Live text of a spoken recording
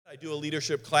I do a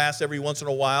leadership class every once in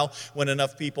a while when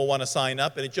enough people want to sign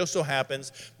up, and it just so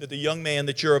happens that the young man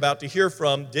that you're about to hear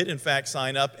from did in fact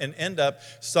sign up and end up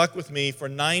stuck with me for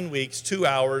 9 weeks, 2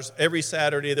 hours, every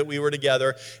Saturday that we were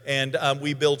together, and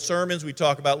we build sermons, we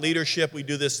talk about leadership, we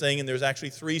do this thing, and there's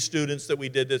actually 3 students that we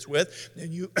did this with,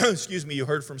 and you, excuse me, you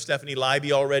heard from Stephanie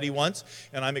Leiby already once,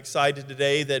 and I'm excited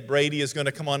today that Brady is going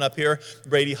to come on up here.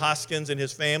 Brady Hoskins and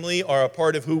his family are a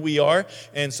part of who we are,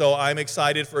 and so I'm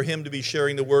excited for him to be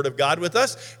sharing the Word of God with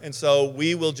us, and so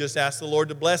we will just ask the Lord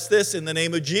to bless this in the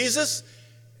name of Jesus,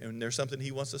 and there's something He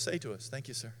wants to say to us. Thank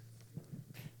you, sir.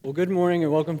 Well, good morning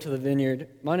and welcome to the Vineyard.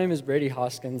 My name is Brady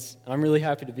Hoskins, and I'm really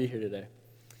happy to be here today.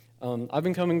 I've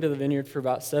been coming to the Vineyard for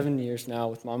about 7 years now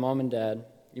with my mom and dad.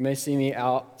 You may see me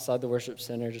outside the worship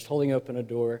center just holding open a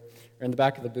door or in the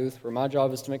back of the booth where my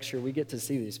job is to make sure we get to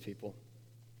see these people.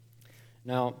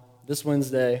 Now, this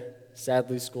Wednesday,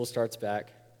 sadly, school starts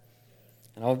back,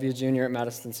 and I'll be a junior at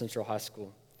Madison Central High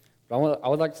School. But I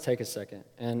would like to take a second,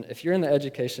 and if you're in the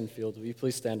education field, will you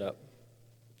please stand up?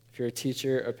 If you're a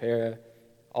teacher, a para,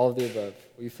 all of the above,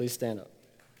 will you please stand up?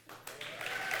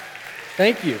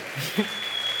 Thank you.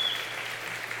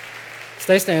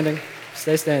 Stay standing,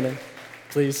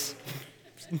 please.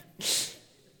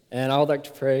 And I would like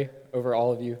to pray over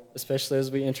all of you, especially as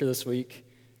we enter this week,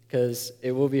 because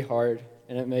it will be hard,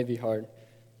 and it may be hard,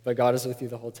 but God is with you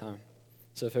the whole time.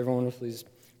 So if everyone would please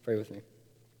pray with me.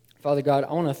 Father God,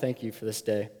 I want to thank you for this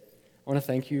day. I want to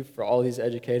thank you for all these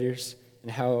educators and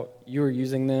how you are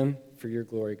using them for your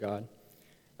glory, God.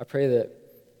 I pray that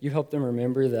you help them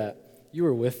remember that you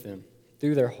are with them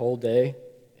through their whole day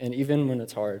and even when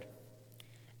it's hard.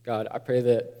 God, I pray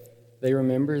that they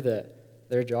remember that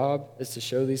their job is to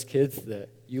show these kids that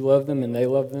you love them and they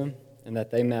love them and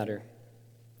that they matter.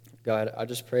 God, I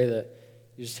just pray that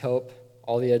you just help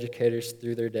all the educators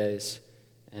through their days.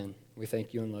 And we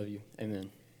thank you and love you. Amen.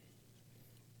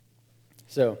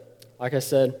 So, like I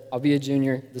said, I'll be a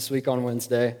junior this week on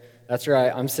Wednesday. That's right,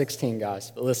 I'm 16,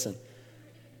 guys. But listen,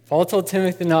 Paul told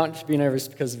Timothy not to be nervous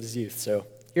because of his youth, so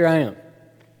here I am.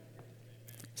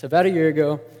 So about a year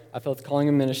ago, I felt the calling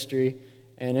of ministry,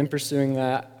 and in pursuing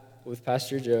that with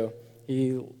Pastor Joe,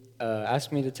 he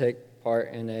asked me to take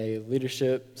part in a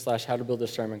leadership/how to build a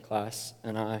sermon class,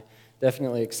 and I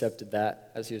definitely accepted that,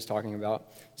 as he was talking about.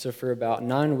 So for about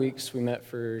 9 weeks, we met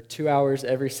for 2 hours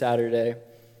every Saturday,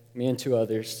 me and 2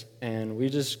 others, and we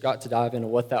just got to dive into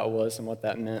what that was and what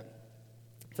that meant.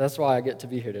 So that's why I get to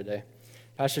be here today.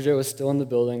 Pastor Joe is still in the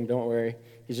building, don't worry.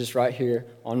 He's just right here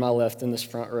on my left in this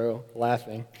front row,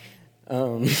 laughing.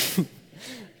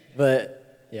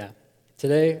 But yeah,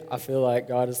 today I feel like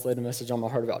God has laid a message on my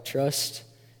heart about trust,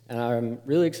 and I'm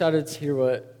really excited to hear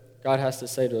what God has to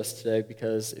say to us today,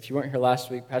 because if you weren't here last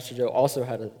week, Pastor Joe also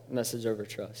had a message over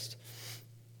trust.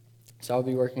 So I'll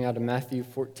be working out of Matthew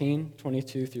 14,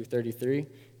 22 through 33.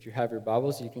 If you have your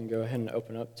Bibles, you can go ahead and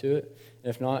open up to it. And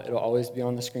if not, it'll always be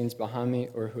on the screens behind me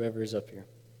or whoever is up here.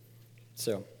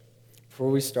 So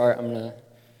before we start, I'm going to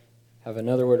have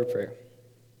another word of prayer.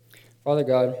 Father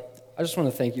God, I just want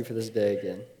to thank you for this day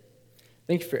again.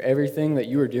 Thank you for everything that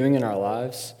you are doing in our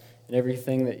lives and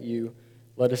everything that you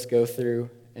let us go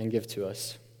through and give to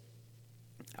us.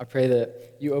 I pray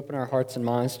that you open our hearts and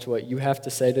minds to what you have to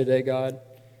say today, God,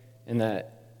 and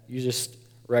that you just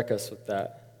wreck us with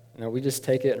that. And that we just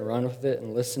take it and run with it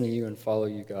and listen to you and follow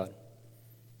you, God.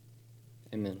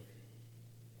 Amen.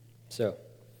 So,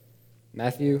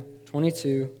 Matthew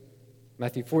 14,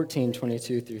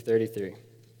 22 through 33.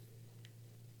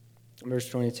 Verse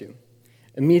 22.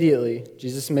 Immediately,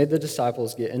 Jesus made the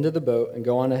disciples get into the boat and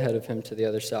go on ahead of him to the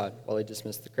other side while he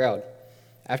dismissed the crowd.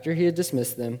 After he had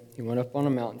dismissed them, he went up on a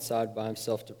mountainside by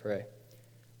himself to pray.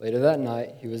 Later that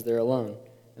night, he was there alone,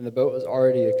 and the boat was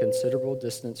already a considerable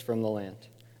distance from the land,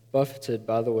 buffeted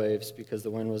by the waves because the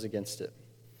wind was against it.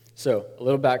 So, a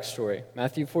little backstory.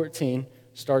 Matthew 14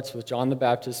 starts with John the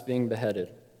Baptist being beheaded.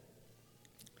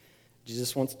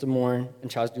 Jesus wants to mourn and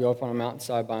tries to go up on a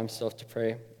mountainside by himself to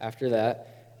pray after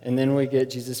that, and then we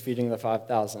get Jesus feeding the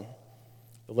 5,000.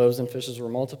 The loaves and fishes were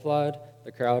multiplied,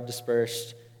 the crowd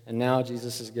dispersed, and now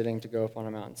Jesus is getting to go up on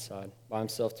a mountainside by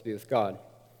himself to be with God.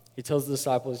 He tells the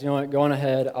disciples, you know what, go on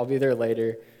ahead, I'll be there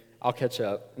later, I'll catch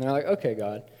up. And they're like, okay,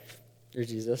 God, you're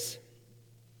Jesus.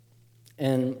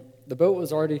 And the boat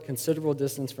was already a considerable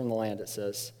distance from the land, it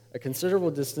says. A considerable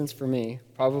distance for me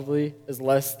probably is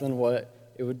less than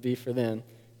what it would be for them,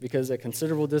 because a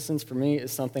considerable distance for me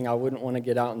is something I wouldn't want to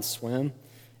get out and swim,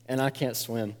 and I can't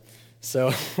swim.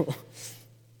 So,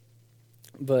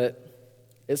 but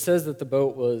it says that the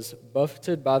boat was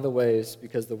buffeted by the waves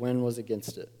because the wind was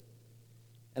against it.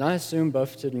 And I assume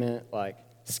buffeted meant like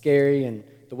scary and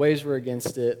the waves were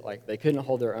against it, like they couldn't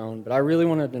hold their own, but I really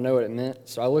wanted to know what it meant,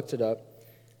 so I looked it up,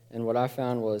 and what I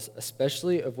found was,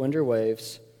 especially of wind or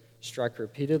waves, strike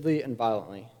repeatedly and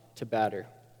violently to batter.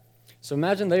 So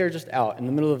imagine they are just out in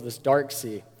the middle of this dark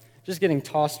sea, just getting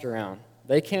tossed around.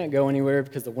 They can't go anywhere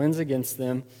because the wind's against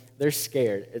them. They're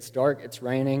scared. It's dark, it's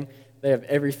raining, they have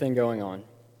everything going on.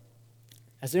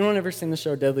 Has anyone ever seen the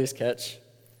show Deadliest Catch?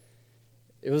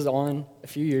 It was on a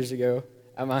few years ago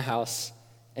at my house,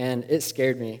 and it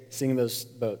scared me seeing those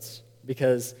boats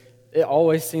because it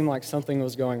always seemed like something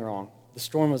was going wrong. The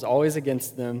storm was always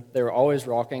against them. They were always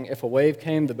rocking. If a wave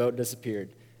came, the boat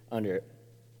disappeared under it.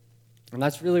 And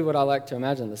that's really what I like to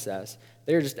imagine this as.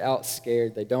 They're just out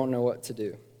scared. They don't know what to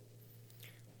do.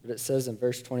 But it says in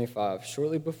verse 25,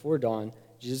 shortly before dawn,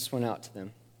 Jesus went out to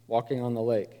them, walking on the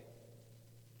lake.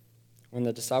 When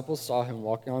the disciples saw him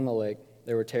walking on the lake,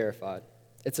 they were terrified.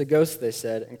 It's a ghost, they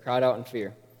said, and cried out in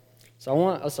fear. So I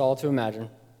want us all to imagine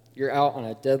you're out on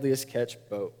a Deadliest Catch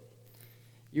boat.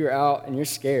 You're out and you're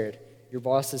scared. Your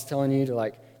boss is telling you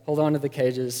to hold on to the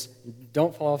cages,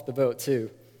 don't fall off the boat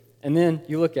too. And then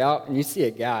you look out and you see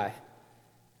a guy.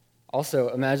 Also,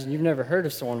 imagine you've never heard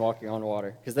of someone walking on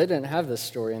water because they didn't have this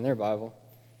story in their Bible.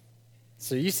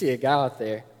 So you see a guy out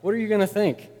there. What are you going to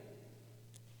think?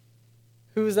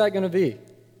 Who is that going to be?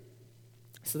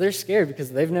 So they're scared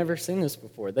because they've never seen this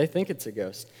before. They think it's a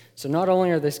ghost. So not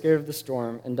only are they scared of the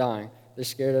storm and dying, they're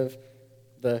scared of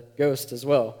the ghost as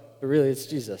well. But really, it's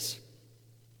Jesus.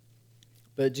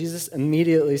 But Jesus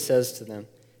immediately says to them,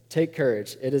 "Take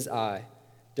courage, it is I.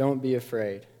 Don't be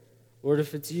afraid." "Lord,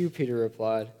 if it's you," Peter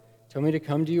replied, "tell me to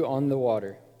come to you on the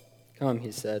water." "Come,"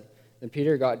 he said. Then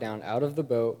Peter got down out of the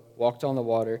boat, walked on the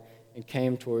water, and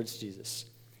came towards Jesus.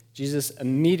 Jesus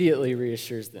immediately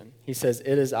reassures them. He says,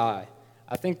 "It is I."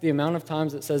 I think the amount of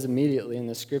times it says immediately in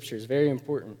the scripture is very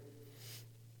important.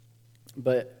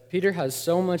 But Peter has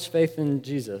so much faith in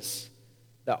Jesus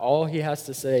that all he has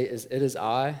to say is, "It is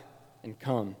I," and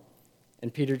come.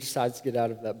 And Peter decides to get out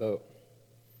of that boat.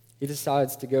 He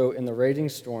decides to go in the raging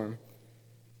storm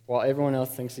while everyone else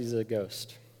thinks he's a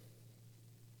ghost.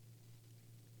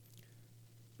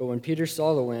 But when Peter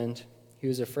saw the wind, he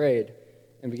was afraid,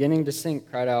 and beginning to sink,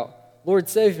 cried out, "Lord,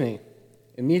 save me!"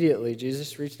 Immediately,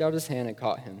 Jesus reached out his hand and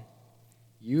caught him.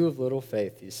 "You of little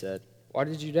faith," he said, "why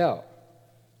did you doubt?"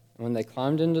 And when they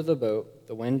climbed into the boat,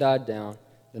 the wind died down.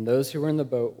 Then those who were in the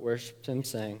boat worshipped him,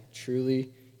 saying,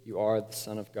 "Truly, you are the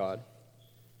Son of God."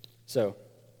 So,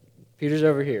 Peter's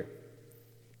over here.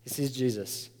 He sees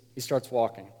Jesus. He starts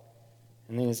walking.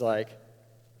 And then he's like,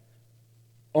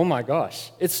 "Oh my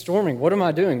gosh, it's storming. What am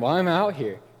I doing? Why am I out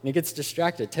here?" And he gets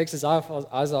distracted, takes his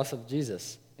eyes off of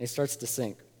Jesus, and he starts to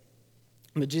sink.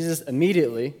 But Jesus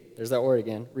immediately, there's that word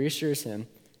again, reassures him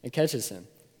and catches him.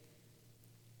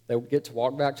 They get to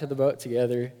walk back to the boat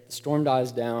together. The storm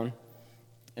dies down,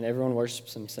 and everyone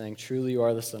worships him, saying, "Truly you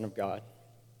are the Son of God."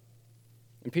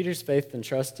 And Peter's faith and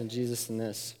trust in Jesus in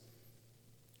this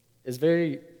is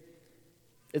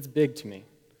it's big to me.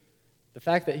 The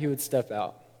fact that he would step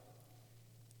out.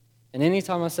 And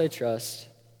anytime I say trust,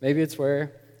 maybe it's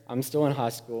where I'm still in high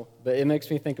school, but it makes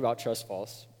me think about trust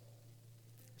falls.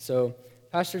 So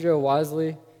Pastor Joe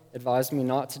wisely advised me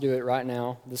not to do it right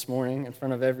now, this morning, in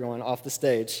front of everyone off the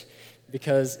stage,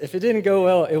 because if it didn't go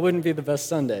well, it wouldn't be the best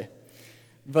Sunday.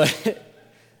 But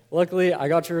luckily, I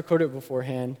got to record it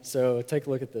beforehand, so take a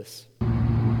look at this.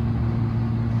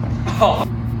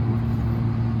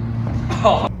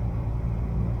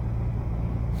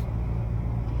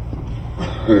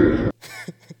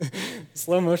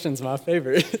 Slow motion's my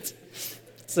favorite.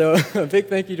 So a big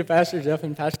thank you to Pastor Jeff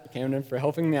and Pastor Camden for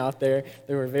helping me out there.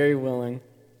 They were very willing.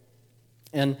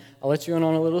 And I'll let you in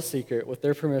on a little secret, with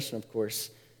their permission, of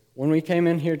course. When we came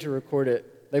in here to record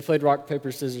it, they played rock,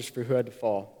 paper, scissors for who had to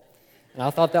fall. And I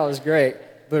thought that was great,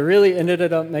 but really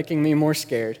ended up making me more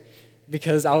scared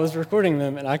because I was recording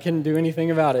them and I couldn't do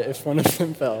anything about it if one of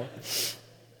them fell.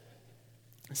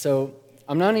 So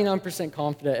I'm 99%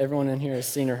 confident everyone in here has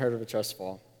seen or heard of a trust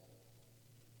fall.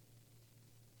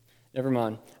 Never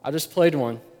mind. I just played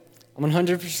one. I'm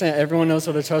 100% everyone knows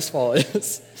what a trust fall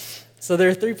is. So there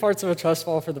are 3 parts of a trust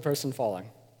fall for the person falling.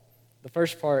 The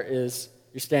first part is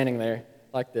you're standing there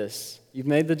like this. You've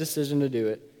made the decision to do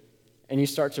it, and you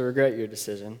start to regret your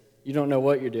decision. You don't know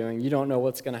what you're doing. You don't know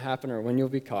what's going to happen or when you'll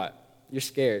be caught. You're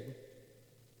scared.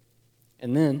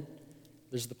 And then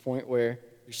there's the point where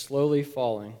you're slowly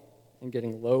falling and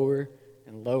getting lower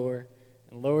and lower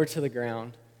and lower to the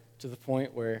ground to the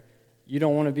point where you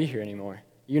don't want to be here anymore.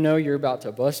 You know you're about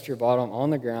to bust your bottom on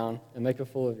the ground and make a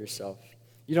fool of yourself.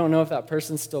 You don't know if that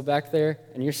person's still back there,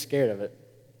 and you're scared of it.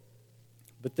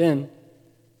 But then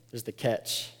there's the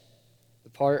catch, the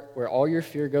part where all your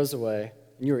fear goes away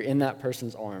and you are in that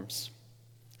person's arms,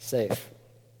 safe.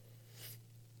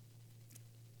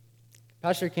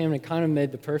 Pastor came and kind of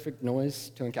made the perfect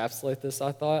noise to encapsulate this,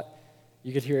 I thought.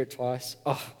 You could hear it twice.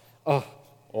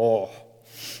 Oh.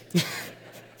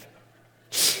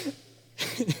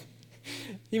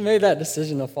 He made that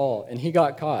decision to fall, and he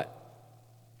got caught.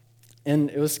 And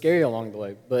it was scary along the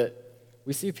way, but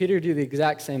we see Peter do the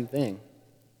exact same thing.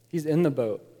 He's in the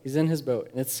boat. He's in his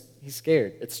boat, and he's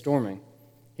scared. It's storming.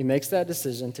 He makes that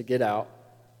decision to get out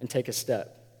and take a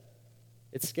step.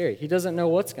 It's scary. He doesn't know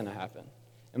what's going to happen.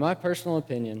 In my personal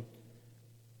opinion,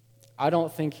 I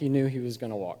don't think he knew he was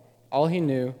going to walk. All he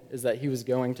knew is that he was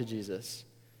going to Jesus.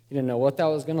 He didn't know what that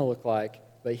was going to look like,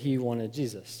 but he wanted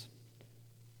Jesus.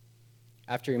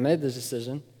 After he made the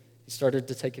decision, he started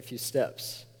to take a few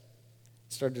steps.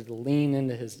 He started to lean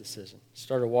into his decision. He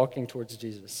started walking towards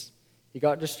Jesus. He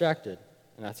got distracted,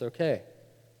 and that's okay.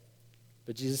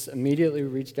 But Jesus immediately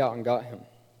reached out and got him.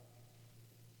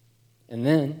 And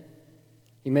then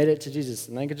he made it to Jesus,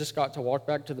 and they just got to walk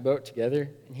back to the boat together,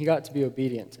 and he got to be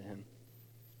obedient to him.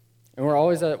 And we're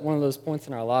always at one of those points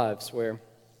in our lives where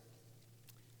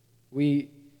we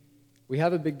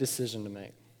have a big decision to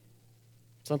make.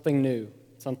 Something new,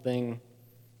 something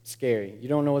scary. You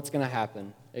don't know what's going to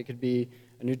happen. It could be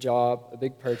a new job, a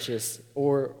big purchase,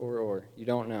 or. You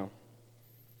don't know.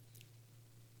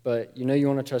 But you know you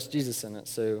want to trust Jesus in it,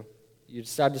 so you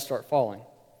decide to start falling.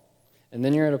 And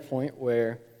then you're at a point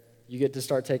where you get to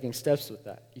start taking steps with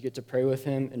that. You get to pray with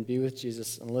him and be with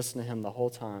Jesus and listen to him the whole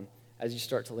time as you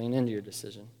start to lean into your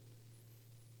decision.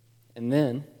 And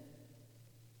then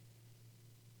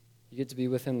you get to be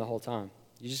with him the whole time.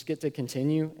 You just get to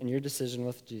continue in your decision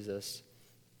with Jesus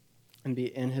and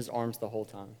be in his arms the whole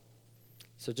time.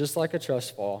 So just like a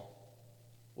trust fall,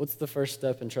 what's the first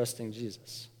step in trusting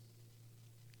Jesus?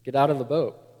 Get out of the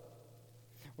boat.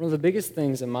 One of the biggest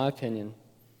things, in my opinion,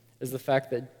 is the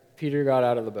fact that Peter got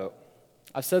out of the boat.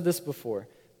 I've said this before,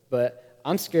 but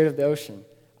I'm scared of the ocean.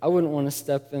 I wouldn't want to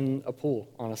step in a pool,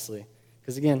 honestly,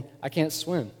 because, again, I can't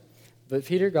swim. But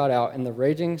Peter got out in the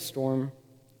raging storm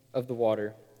of the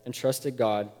water and trusted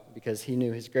God because he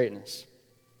knew his greatness.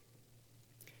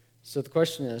 So the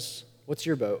question is, what's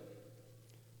your boat?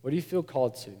 What do you feel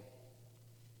called to?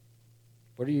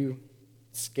 What are you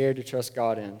scared to trust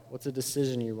God in? What's a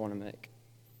decision you want to make?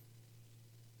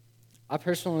 I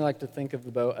personally like to think of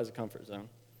the boat as a comfort zone.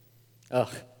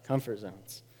 Comfort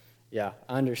zones. Yeah,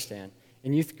 I understand.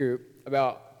 In youth group,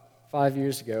 about 5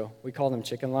 years ago, we called them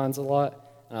chicken lines a lot,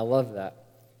 and I love that.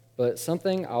 But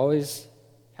something I always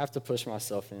have to push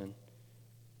myself in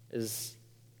is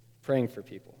praying for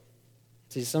people.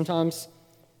 See, sometimes,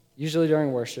 usually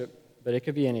during worship, but it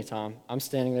could be any time, I'm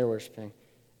standing there worshiping,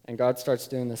 and God starts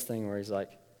doing this thing where he's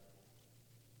like,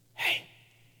 "Hey,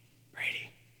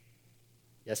 Brady."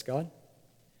 "Yes, God?"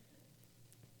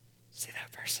 "See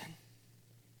that person?"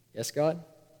 "Yes, God?"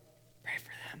 "Pray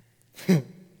for them."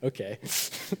 Okay.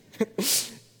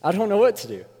 I don't know what to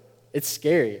do. It's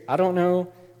scary. I don't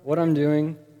know what I'm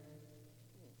doing.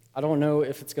 I don't know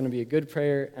if it's going to be a good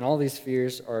prayer, and all these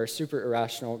fears are super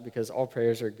irrational because all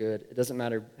prayers are good. It doesn't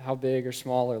matter how big or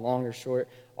small or long or short.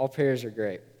 All prayers are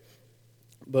great.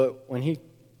 But when he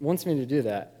wants me to do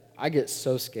that, I get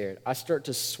so scared. I start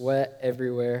to sweat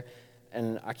everywhere,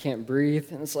 and I can't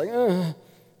breathe, and it's like,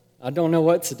 I don't know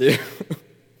what to do.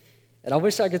 And I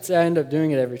wish I could say I end up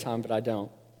doing it every time, but I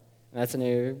don't. And that's an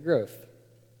area of growth.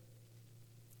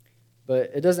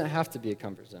 But it doesn't have to be a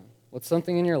comfort zone. What's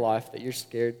something in your life that you're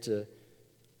scared to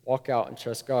walk out and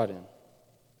trust God in?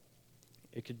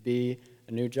 It could be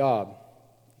a new job.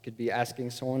 It could be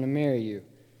asking someone to marry you.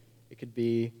 It could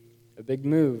be a big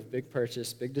move, big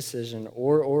purchase, big decision,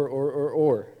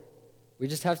 or. We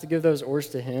just have to give those ors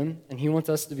to him, and he wants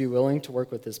us to be willing to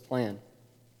work with his plan.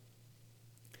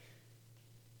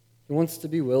 He wants to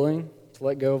be willing to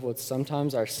let go of what's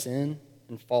sometimes our sin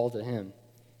and fall to him,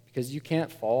 because you can't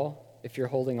fall if you're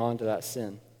holding on to that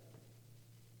sin.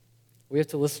 We have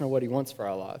to listen to what he wants for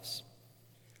our lives.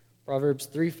 Proverbs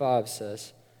 3:5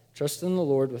 says, "Trust in the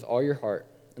Lord with all your heart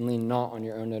and lean not on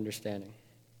your own understanding."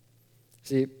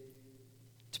 See,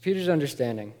 to Peter's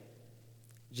understanding,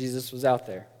 Jesus was out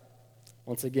there.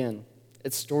 Once again,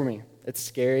 it's stormy, it's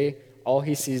scary. All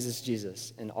he sees is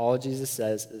Jesus, and all Jesus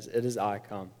says is, "It is I,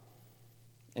 come."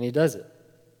 And he does it.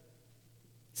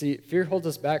 See, fear holds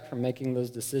us back from making those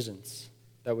decisions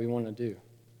that we want to do,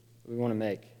 that we want to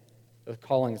make, the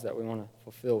callings that we want to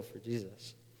fulfill for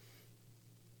Jesus.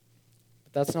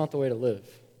 But that's not the way to live.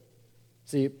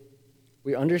 See,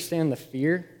 we understand the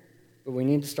fear, but we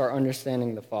need to start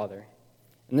understanding the Father.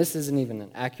 And this isn't even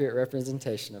an accurate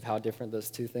representation of how different those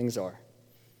two things are.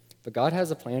 But God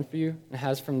has a plan for you and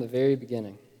has from the very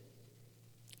beginning.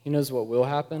 He knows what will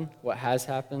happen, what has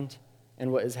happened,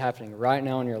 and what is happening right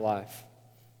now in your life.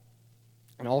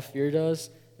 And all fear does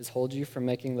is hold you from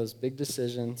making those big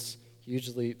decisions,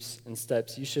 huge leaps, and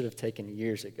steps you should have taken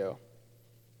years ago.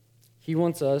 He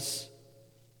wants us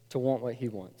to want what he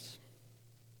wants.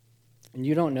 And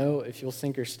you don't know if you'll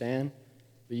sink or stand,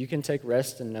 but you can take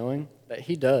rest in knowing that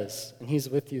he does, and he's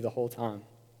with you the whole time.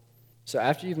 So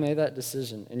after you've made that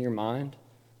decision in your mind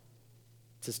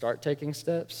to start taking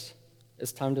steps,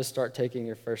 it's time to start taking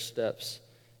your first steps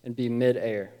and be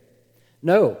midair.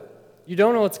 No, you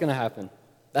don't know what's going to happen.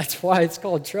 That's why it's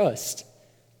called trust.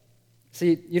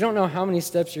 See, you don't know how many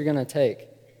steps you're going to take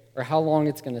or how long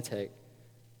it's going to take,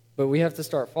 but we have to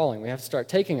start falling. We have to start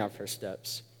taking our first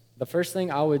steps. The first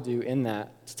thing I would do in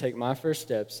that to take my first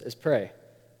steps is pray.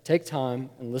 Take time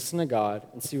and listen to God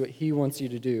and see what he wants you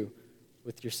to do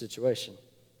with your situation.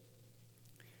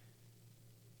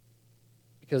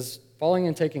 Because falling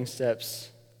and taking steps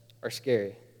are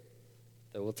scary.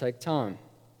 They will take time.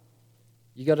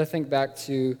 You got to think back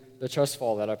to the trust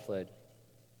fall that I played.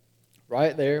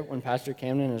 Right there, when Pastor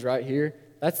Camden is right here,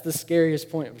 that's the scariest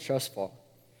point of a trust fall.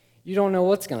 You don't know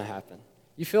what's going to happen.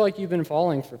 You feel like you've been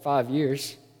falling for 5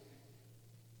 years.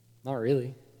 Not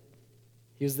really.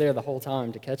 He was there the whole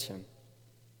time to catch him.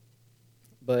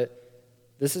 But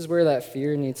this is where that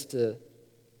fear needs to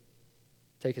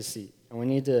take a seat. And we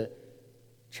need to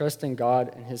trust in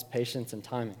God and his patience and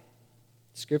timing.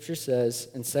 Scripture says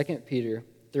in 2 Peter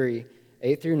 3,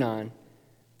 8 through 9,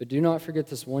 "But do not forget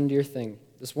this one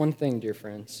thing, dear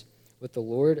friends. With the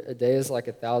Lord, a day is like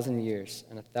 1,000 years,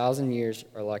 and 1,000 years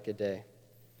are like a day.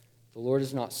 The Lord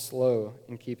is not slow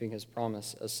in keeping his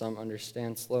promise, as some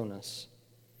understand slowness.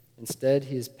 Instead,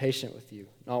 he is patient with you,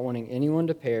 not wanting anyone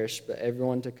to perish, but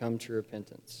everyone to come to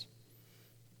repentance."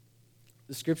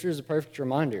 The scripture is a perfect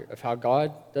reminder of how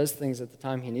God does things at the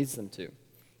time he needs them to.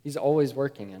 He's always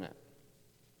working in it.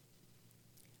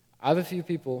 I have a few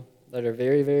people that are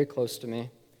very, very close to me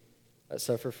that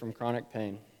suffer from chronic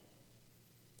pain.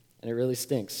 And it really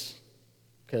stinks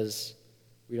because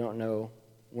we don't know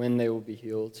when they will be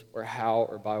healed or how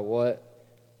or by what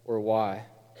or why.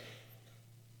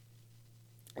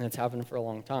 And it's happened for a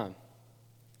long time.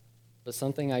 But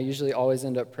something I usually always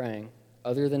end up praying,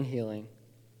 other than healing,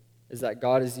 is that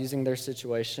God is using their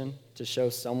situation to show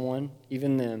someone,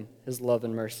 even them, his love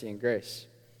and mercy and grace.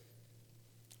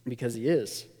 Because he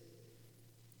is.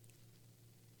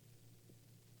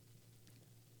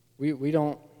 We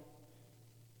don't,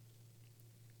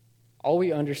 all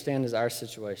we understand is our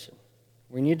situation.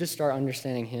 We need to start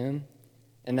understanding him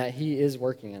and that he is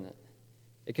working in it.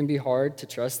 It can be hard to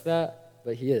trust that,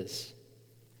 but he is.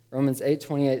 Romans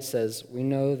 8:28 says, "We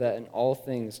know that in all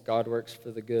things God works for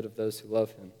the good of those who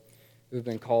love him, who have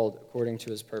been called according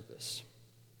to his purpose."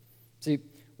 See,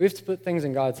 we have to put things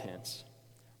in God's hands.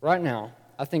 Right now,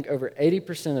 I think over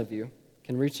 80% of you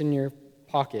can reach in your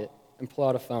pocket and pull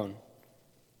out a phone.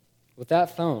 With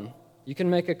that phone, you can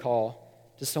make a call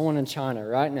to someone in China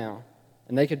right now,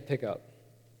 and they could pick up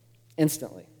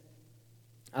instantly.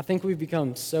 I think we've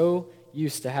become so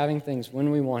used to having things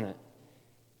when we want it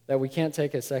that we can't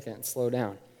take a second and slow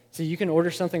down. See, you can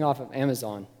order something off of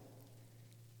Amazon.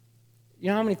 You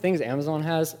know how many things Amazon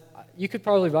has? You could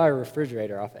probably buy a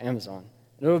refrigerator off of Amazon,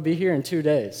 and it'll be here in 2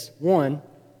 days. One,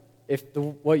 if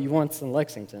what you want's in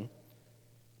Lexington,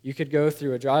 you could go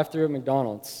through a drive-thru at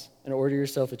McDonald's and order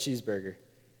yourself a cheeseburger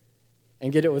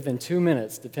and get it within 2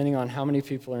 minutes, depending on how many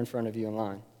people are in front of you in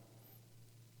line.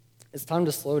 It's time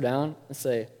to slow down and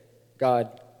say,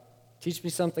 God, teach me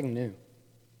something new.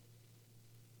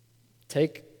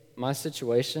 Take my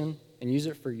situation and use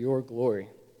it for your glory,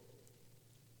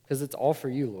 because it's all for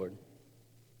you, Lord.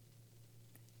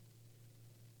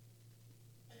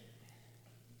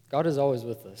 God is always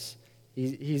with us.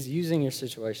 He's using your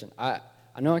situation. I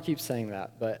know I keep saying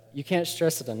that, but you can't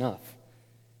stress it enough,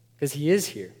 because he is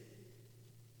here.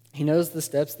 He knows the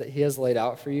steps that he has laid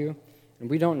out for you, and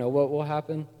we don't know what will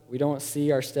happen. We don't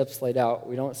see our steps laid out.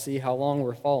 We don't see how long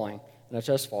we're falling in a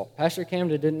trust fall. Pastor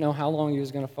Camden didn't know how long he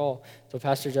was going to fall until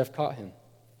Pastor Jeff caught him.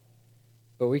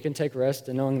 But we can take rest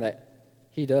in knowing that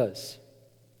he does.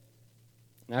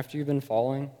 And after you've been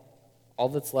falling, all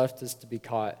that's left is to be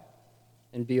caught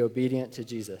and be obedient to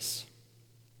Jesus.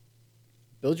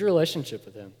 Build your relationship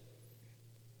with him.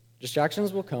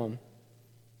 Distractions will come.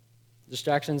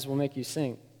 Distractions will make you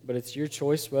sink, but it's your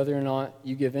choice whether or not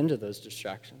you give in to those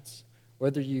distractions,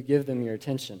 whether you give them your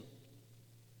attention.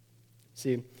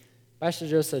 See, Pastor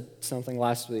Joe said something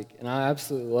last week, and I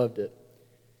absolutely loved it.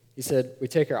 He said, we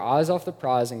take our eyes off the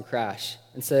prize and crash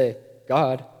and say,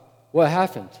 God, what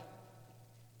happened?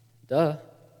 Duh,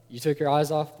 You took your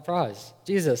eyes off the prize,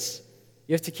 Jesus.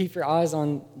 You have to keep your eyes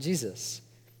on Jesus.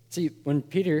 See, when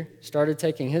Peter started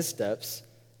taking his steps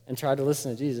and tried to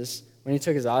listen to Jesus, when he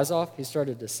took his eyes off, he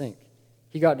started to sink.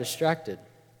 He got distracted.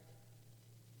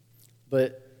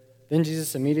 But then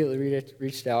Jesus immediately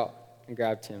reached out and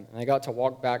grabbed him, and they got to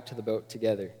walk back to the boat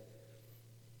together.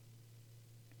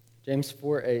 James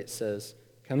 4:8 says,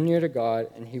 "Come near to God,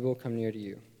 and he will come near to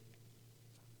you."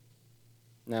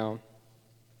 Now,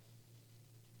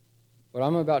 what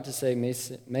I'm about to say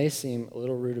may seem a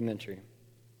little rudimentary,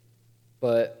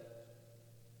 but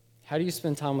how do you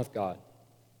spend time with God?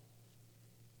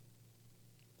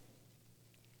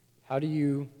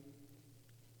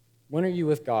 When are you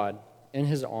with God in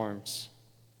his arms,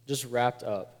 just wrapped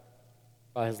up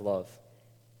by his love?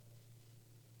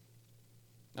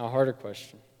 Now, a harder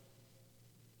question.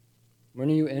 When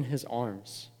are you in his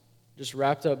arms, just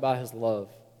wrapped up by his love,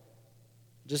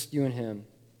 just you and him,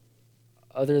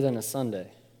 other than a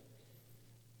Sunday?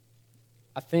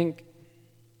 I think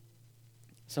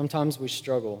sometimes we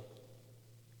struggle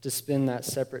to spend that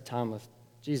separate time with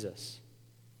Jesus.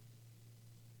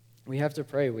 We have to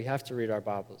pray. We have to read our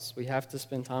Bibles. We have to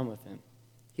spend time with him.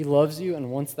 He loves you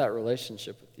and wants that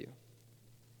relationship with you.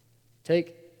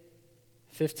 Take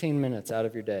 15 minutes out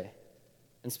of your day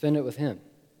and spend it with him.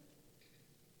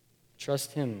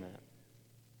 Trust him in that.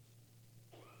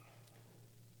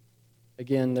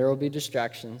 Again, there will be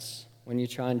distractions when you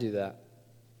try and do that.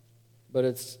 But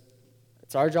it's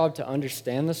our job to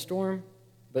understand the storm,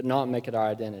 but not make it our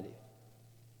identity.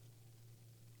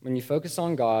 When you focus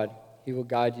on God, he will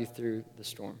guide you through the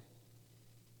storm.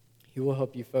 He will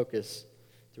help you focus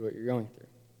through what you're going through.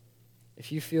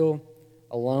 If you feel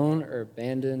alone or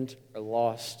abandoned or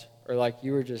lost, or like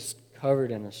you were just covered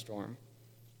in a storm,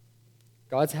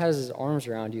 God has his arms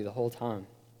around you the whole time,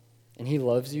 and he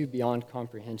loves you beyond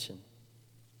comprehension.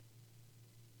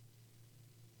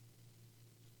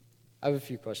 I have a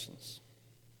few questions.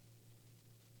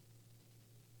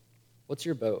 What's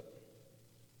your boat?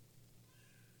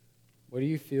 What do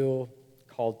you feel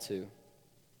called to?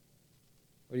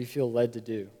 What do you feel led to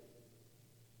do?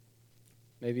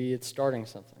 Maybe it's starting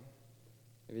something.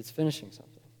 Maybe it's finishing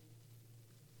something.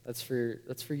 That's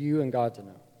for you and God to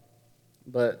know.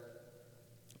 But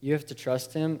you have to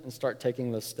trust him and start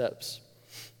taking those steps.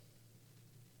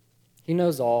 He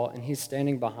knows all, and he's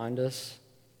standing behind us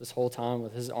this whole time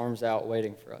with his arms out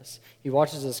waiting for us. He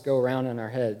watches us go around in our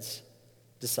heads,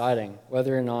 deciding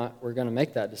whether or not we're going to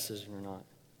make that decision or not.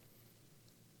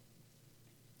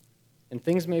 And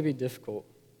things may be difficult,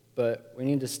 but we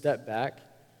need to step back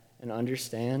and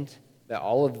understand that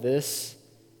all of this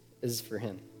is for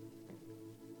him.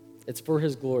 It's for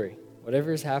his glory,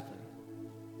 whatever is happening.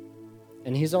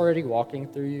 And he's already walking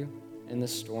through you in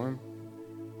this storm.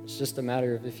 It's just a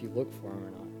matter of if you look for him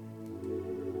or not.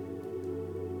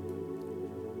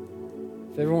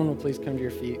 If everyone will please come to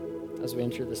your feet as we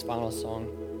enter this final song.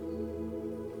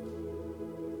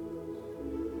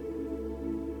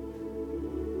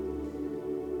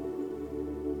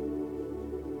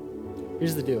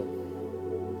 Here's the deal.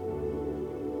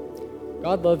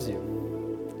 God loves you.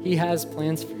 He has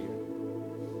plans for you.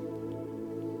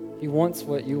 He wants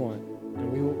what you want,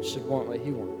 and we should want what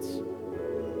he wants.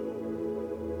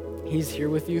 He's here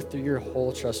with you through your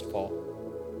whole trust fall.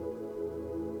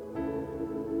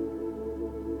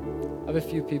 I have a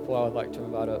few people I would like to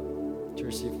invite up to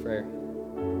receive prayer.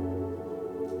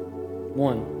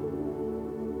 One,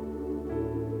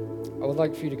 I would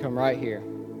like for you to come right here.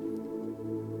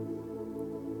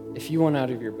 If you want out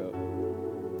of your boat,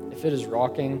 if it is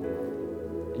rocking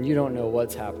and you don't know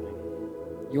what's happening,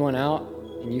 you want out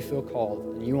and you feel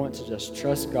called and you want to just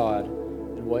trust God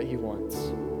and what he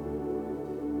wants,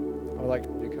 I would like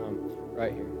you to come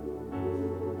right here.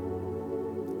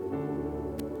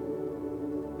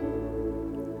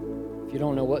 If you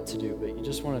don't know what to do, but you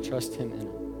just want to trust him in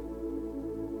it,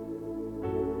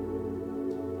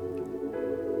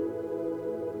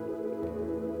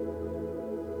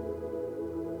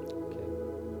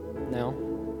 now,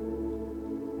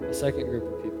 the second group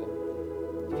of people,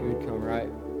 if you would come right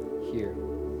here.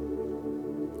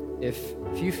 If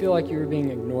you feel like you were being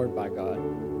ignored by God,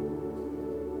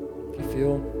 if you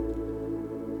feel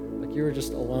like you were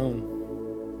just alone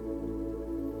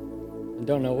and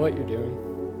don't know what you're doing,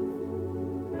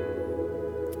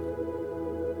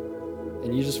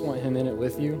 and you just want him in it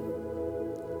with you,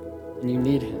 and you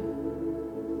need him,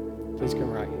 please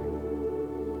come right here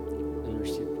and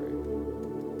receive prayer.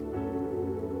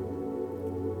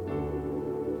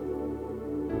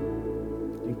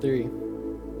 And 3,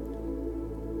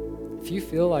 if you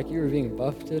feel like you are being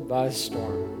buffeted by a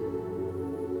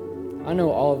storm, I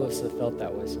know all of us have felt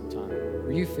that way sometime,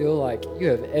 where you feel like you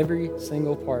have every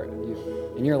single part of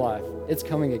you in your life, it's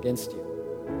coming against you.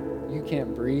 You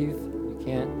can't breathe, you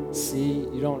can't see,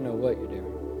 you don't know what you're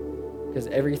doing, because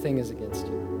everything is against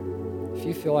you. If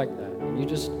you feel like that, and you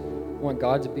just want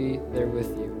God to be there with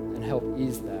you and help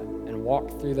ease that and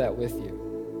walk through that with you,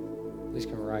 please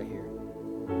come right here.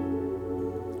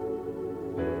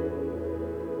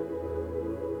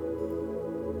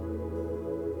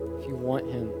 If you want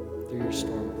him through your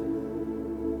storm,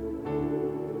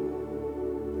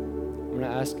 I'm going to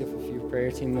ask if a few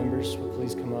prayer team members would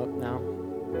please come up now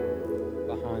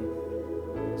behind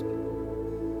these people.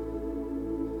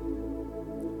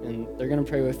 And they're going to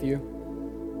pray with you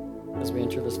as we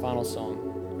enter this final song.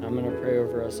 And I'm going to pray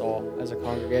over us all as a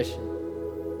congregation.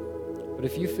 But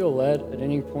if you feel led at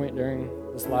any point during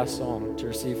this last song to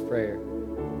receive prayer,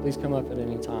 please come up at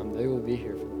any time. They will be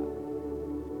here for that.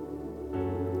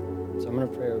 So I'm going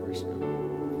to pray over us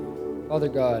now. Father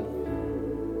God,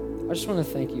 I just want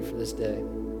to thank you for this day.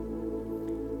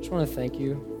 I just want to thank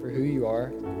you for who you are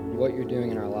and what you're doing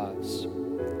in our lives. I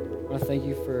want to thank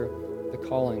you for the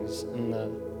callings and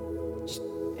just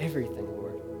everything,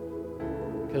 Lord.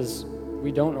 Because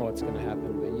we don't know what's going to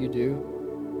happen, but you do.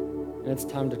 And it's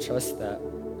time to trust that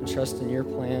and trust in your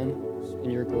plan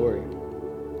and your glory.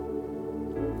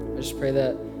 I just pray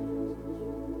that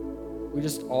we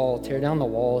just all tear down the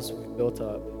walls we've built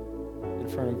up in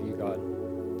front of you, God.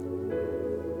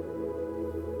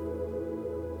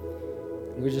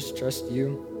 And we just trust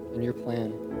you and your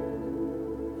plan.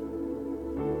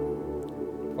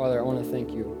 Father, I want to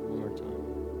thank you one more time.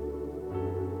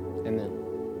 Amen.